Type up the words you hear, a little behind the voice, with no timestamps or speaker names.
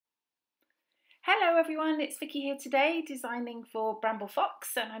Hello everyone, it's Vicki here today designing for Bramble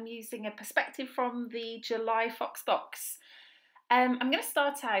Fox, and I'm using a perspective from the July Fox box. I'm going to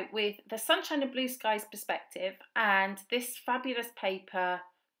start out with the Sunshine and Blue Skies perspective and this fabulous paper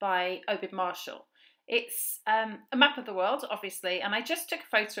by Obed Marshall. It's a map of the world, obviously, and I just took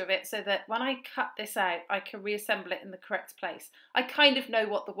a photo of it so that when I cut this out I can reassemble it in the correct place. I kind of know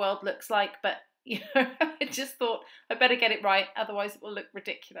what the world looks like, but I just thought I better get it right, otherwise it will look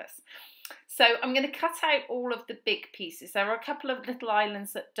ridiculous. So I'm going to cut out all of the big pieces. There are a couple of little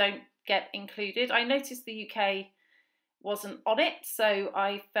islands that don't get included. I noticed the UK wasn't on it, so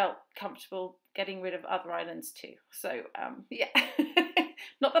I felt comfortable getting rid of other islands too. So yeah,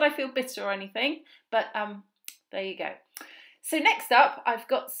 not that I feel bitter or anything, but there you go. So next up, I've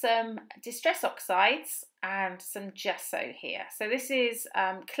got some distress oxides and some gesso here. So this is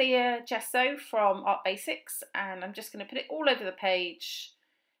clear gesso from Art Basics, and I'm just going to put it all over the page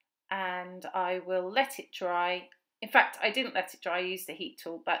and I will let it dry. In fact, I didn't let it dry, I used the heat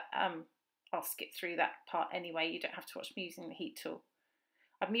tool, but I'll skip through that part anyway. You don't have to watch me using the heat tool.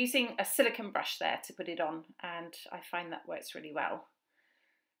 I'm using a silicone brush there to put it on, and I find that works really well.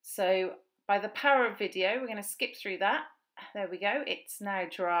 So by the power of video, we're going to skip through that. There we go, it's now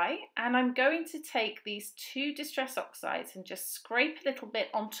dry, and I'm going to take these two distress oxides and just scrape a little bit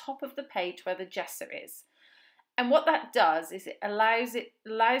on top of the page where the gesso is. And what that does is it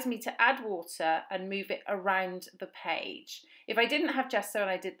allows me to add water and move it around the page. If I didn't have gesso and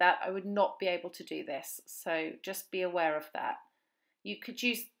I did that, I would not be able to do this, so just be aware of that. You could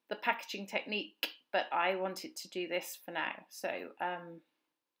use the packaging technique, but I wanted to do this for now. So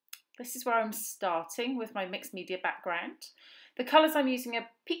this is where I'm starting with my mixed media background. The colours I'm using are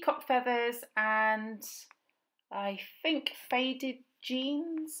peacock feathers and I think Faded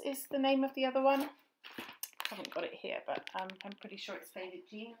Jeans is the name of the other one. I haven't got it here, but I'm pretty sure it's Faded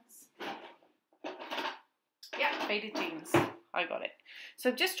Jeans. Yeah, Faded Jeans. I got it. So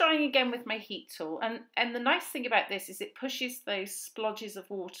I'm just drying again with my heat tool, and the nice thing about this is it pushes those splodges of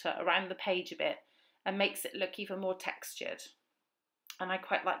water around the page a bit and makes it look even more textured. And I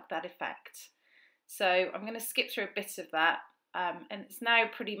quite like that effect. So I'm going to skip through a bit of that, and it's now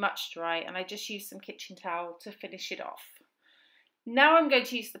pretty much dry, and I just use some kitchen towel to finish it off. Now I'm going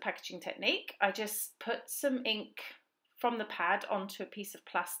to use the packaging technique. I just put some ink from the pad onto a piece of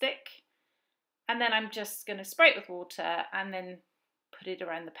plastic, and then I'm just going to spray it with water and then put it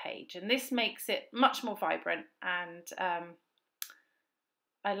around the page. And this makes it much more vibrant, and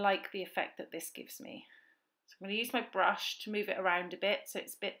I like the effect that this gives me. So I'm going to use my brush to move it around a bit so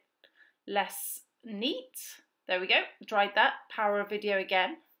it's a bit less neat. There we go, dried that, power of video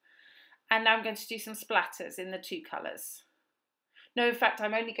again. And now I'm going to do some splatters in the two colours. No, in fact,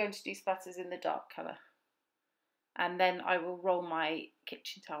 I'm only going to do splatters in the dark colour. And then I will roll my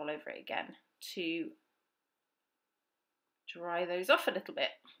kitchen towel over it again to dry those off a little bit.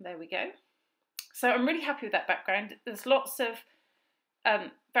 There we go. So I'm really happy with that background. There's lots of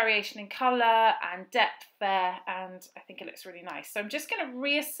variation in colour and depth there, and I think it looks really nice. So I'm just going to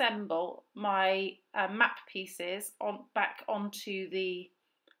reassemble my map pieces back onto the,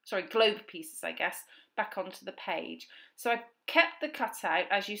 globe pieces, I guess, back onto the page. So I kept the cutout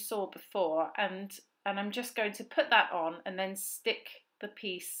as you saw before, and I'm just going to put that on and then stick the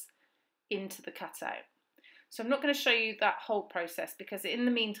piece into the cutout. So I'm not going to show you that whole process because in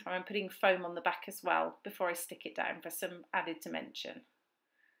the meantime I'm putting foam on the back as well before I stick it down for some added dimension.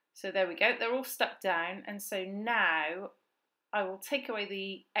 So there we go, they're all stuck down, and so now I will take away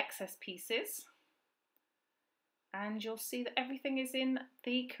the excess pieces and you'll see that everything is in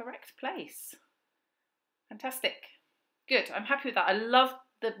the correct place. Fantastic. Good, I'm happy with that. I love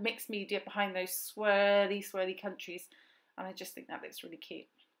the mixed media behind those swirly countries, and I just think that looks really cute.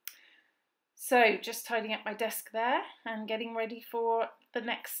 So just tidying up my desk there and getting ready for the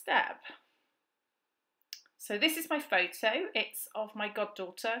next step. So this is my photo. It's of my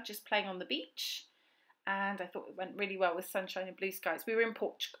goddaughter just playing on the beach, and I thought it went really well with sunshine and blue skies. We were in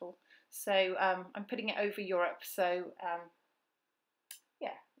Portugal, so I'm putting it over Europe, so yeah,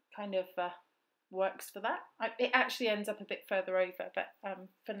 kind of works for that. It actually ends up a bit further over, but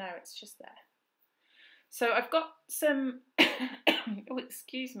for now it's just there. So I've got some, oh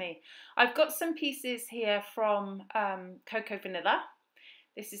excuse me, I've got some pieces here from Cocoa Vanilla.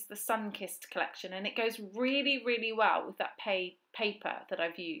 This is the Sun-Kissed collection, and it goes really, really well with that paper that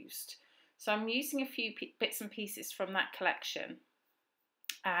I've used. So I'm using a few bits and pieces from that collection,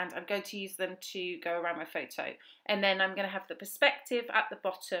 and I'm going to use them to go around my photo. And then I'm going to have the perspective at the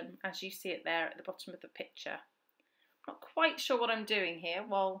bottom, as you see it there at the bottom of the picture. I'm not quite sure what I'm doing here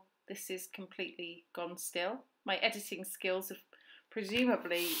while this is completely gone still. My editing skills have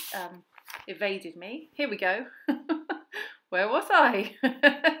presumably evaded me. Here we go. Where was I?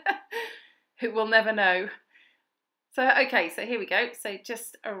 Who will never know. So, okay, so here we go. So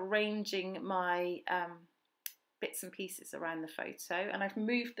just arranging my bits and pieces around the photo, and I've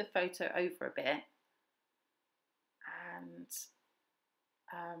moved the photo over a bit and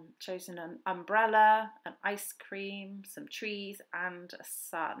chosen an umbrella, an ice cream, some trees and a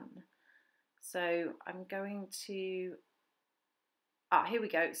sun. So I'm going to, here we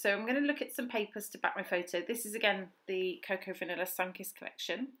go. So I'm going to look at some papers to back my photo. This is again the Cocoa Vanilla Sunkiss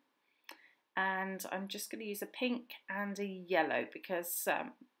collection. And I'm just going to use a pink and a yellow because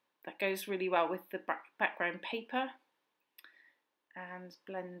that goes really well with the background paper and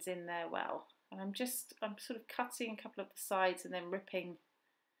blends in there well. And I'm sort of cutting a couple of the sides and then ripping,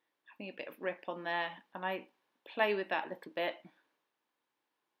 having a bit of rip on there, and I play with that a little bit.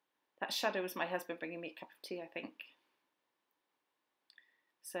 That shadow was my husband bringing me a cup of tea, I think.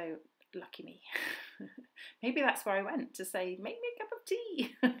 So lucky me. Maybe that's where I went to say, make me a cup of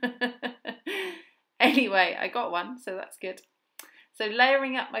tea. Anyway, I got one, so that's good. So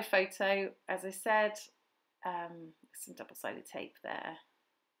layering up my photo, as I said, some double-sided tape there.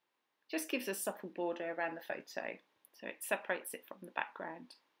 Just gives a subtle border around the photo, so it separates it from the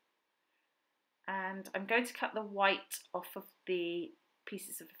background. And I'm going to cut the white off of the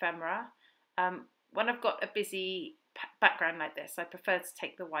pieces of ephemera. When I've got a busy background like this, I prefer to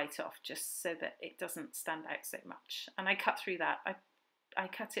take the white off just so that it doesn't stand out so much. And I cut through that. I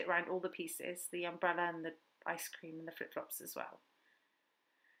cut it around all the pieces, the umbrella and the ice cream and the flip-flops as well.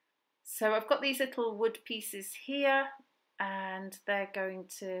 So I've got these little wood pieces here and they're going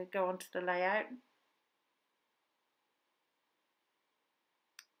to go onto the layout.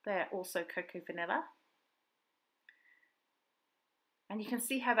 They're also Cocoa Vanilla. And you can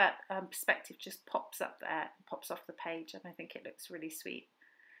see how that perspective just pops up there, pops off the page, and I think it looks really sweet.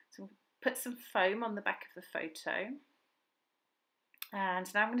 So put some foam on the back of the photo.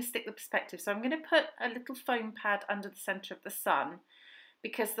 And now I'm going to stick the perspective. So I'm going to put a little foam pad under the centre of the sun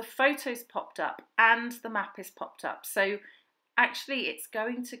because the photo's popped up and the map is popped up. So actually it's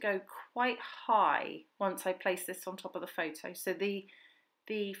going to go quite high once I place this on top of the photo. So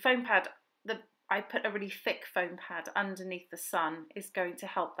the foam pad, I put a really thick foam pad underneath the sun is going to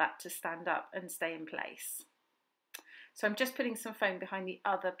help that to stand up and stay in place. So I'm just putting some foam behind the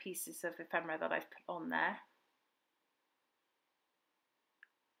other pieces of ephemera that I've put on there.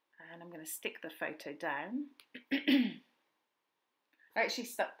 And I'm going to stick the photo down. I actually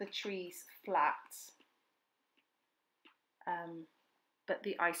stuck the trees flat, but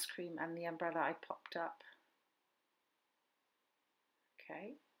the ice cream and the umbrella I popped up.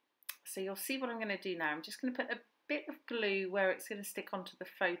 Okay. So you'll see what I'm going to do now. I'm just going to put a bit of glue where it's going to stick onto the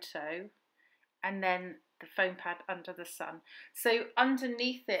photo and then the foam pad under the sun. So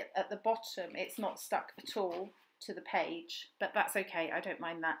underneath it at the bottom, it's not stuck at all to the page, but that's okay. I don't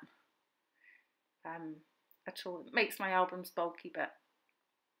mind that at all. It makes my albums bulky, but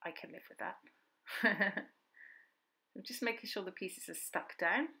I can live with that. I'm just making sure the pieces are stuck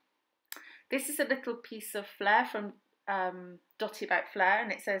down. This is a little piece of flair from Dotty About Flair,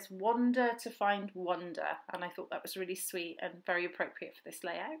 and it says wander to find wonder, and I thought that was really sweet and very appropriate for this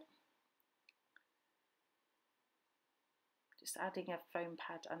layout. Just adding a foam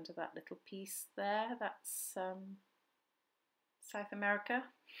pad under that little piece there. That's South America.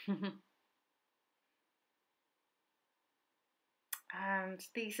 And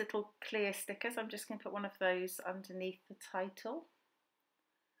these little clear stickers, I'm just going to put one of those underneath the title.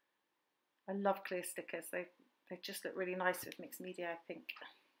 I love clear stickers. They just look really nice with mixed media, I think.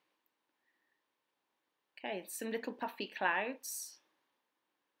 Okay, some little puffy clouds.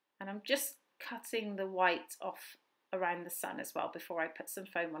 And I'm just cutting the white off around the sun as well before I put some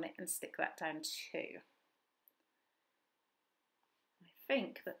foam on it and stick that down too. I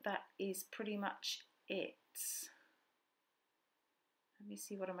think that is pretty much it. Let me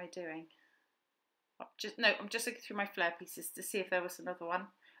see, what am I doing? Oh, I'm just looking through my flare pieces to see if there was another one.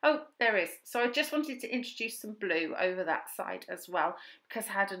 Oh, there is. So I just wanted to introduce some blue over that side as well because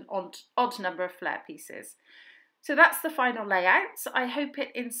I had an odd number of flare pieces. So that's the final layout. I hope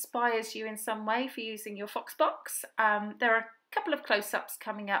it inspires you in some way for using your Foxbox. There are a couple of close-ups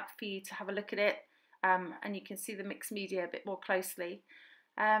coming up for you to have a look at it, and you can see the mixed media a bit more closely.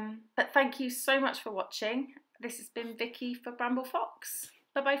 But thank you so much for watching. This has been Vicky for Bramble Fox.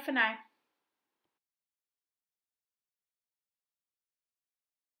 Bye-bye for now.